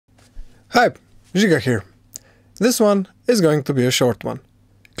Hi, Žiga here. This one is going to be a short one.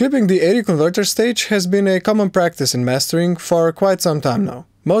 Clipping the 80 converter stage has been a common practice in mastering for quite some time now,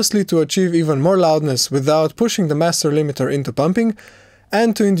 mostly to achieve even more loudness without pushing the master limiter into pumping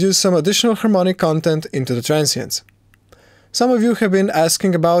and to induce some additional harmonic content into the transients. Some of you have been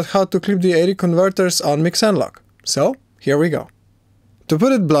asking about how to clip the 80 converters on mix and lock, so here we go. To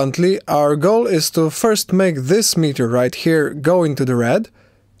put it bluntly, our goal is to first make this meter right here go into the red,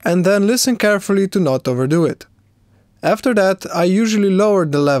 and then listen carefully to not overdo it. After that, I usually lower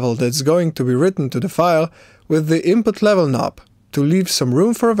the level that's going to be written to the file with the input level knob, to leave some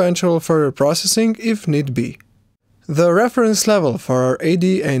room for eventual further processing if need be. The reference level for our AD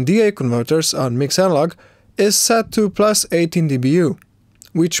and DA converters on mix analog is set to plus 18 dBu,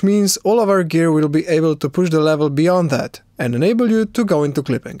 which means all of our gear will be able to push the level beyond that and enable you to go into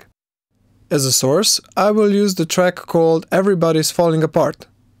clipping. As a source, I will use the track called Everybody's Falling Apart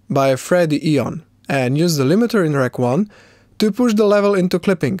by Freddie Eon and use the limiter in rack 1 to push the level into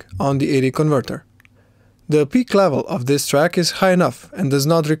clipping on the 80 converter. The peak level of this track is high enough and does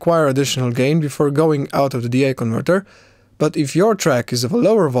not require additional gain before going out of the DA converter, but if your track is of a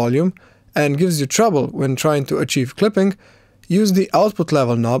lower volume and gives you trouble when trying to achieve clipping, use the output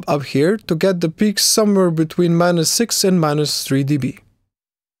level knob up here to get the peaks somewhere between -6 and -3 dB.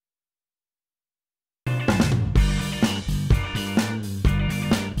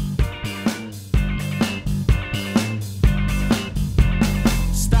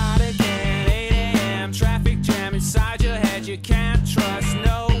 You can't trust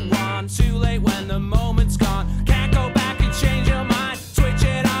no one, too late when the moment's gone. Can't go back and change your mind, switch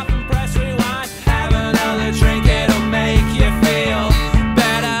it off and press rewind. Have another drink, it'll make you feel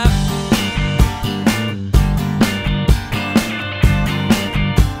better.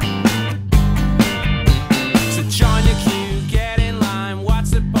 So join the queue, get in line,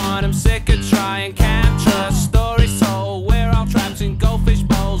 what's the point, I'm sick of trying. Can't trust stories told, we're all trapped in goldfish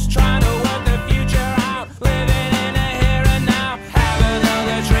bowls, trying to work the future out, living in a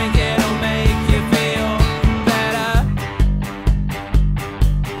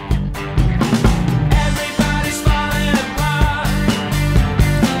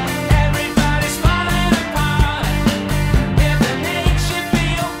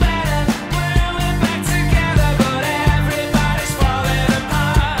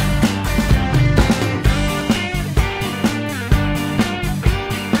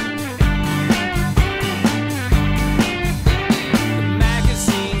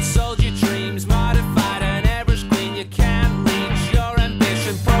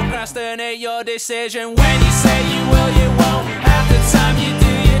your decision. When you say you will, you won't. Half the time you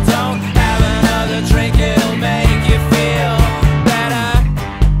do, you don't. Have another drink, it'll make you feel better.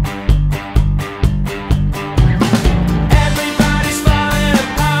 Everybody's falling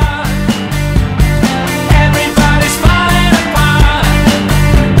apart. Everybody's falling apart.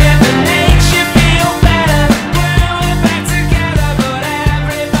 If it makes you feel better, we're back together. But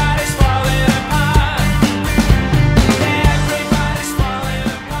everybody's falling apart. Everybody's falling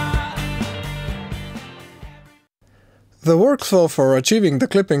apart. The workflow for achieving the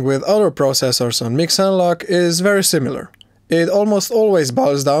clipping with other processors on mix analog is very similar. It almost always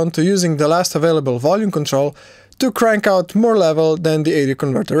boils down to using the last available volume control to crank out more level than the 80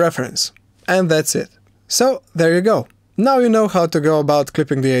 converter reference. And that's it. So, there you go. Now you know how to go about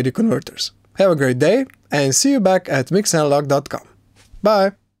clipping the 80 converters. Have a great day and see you back at mixanalog.com.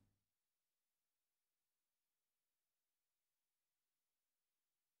 Bye!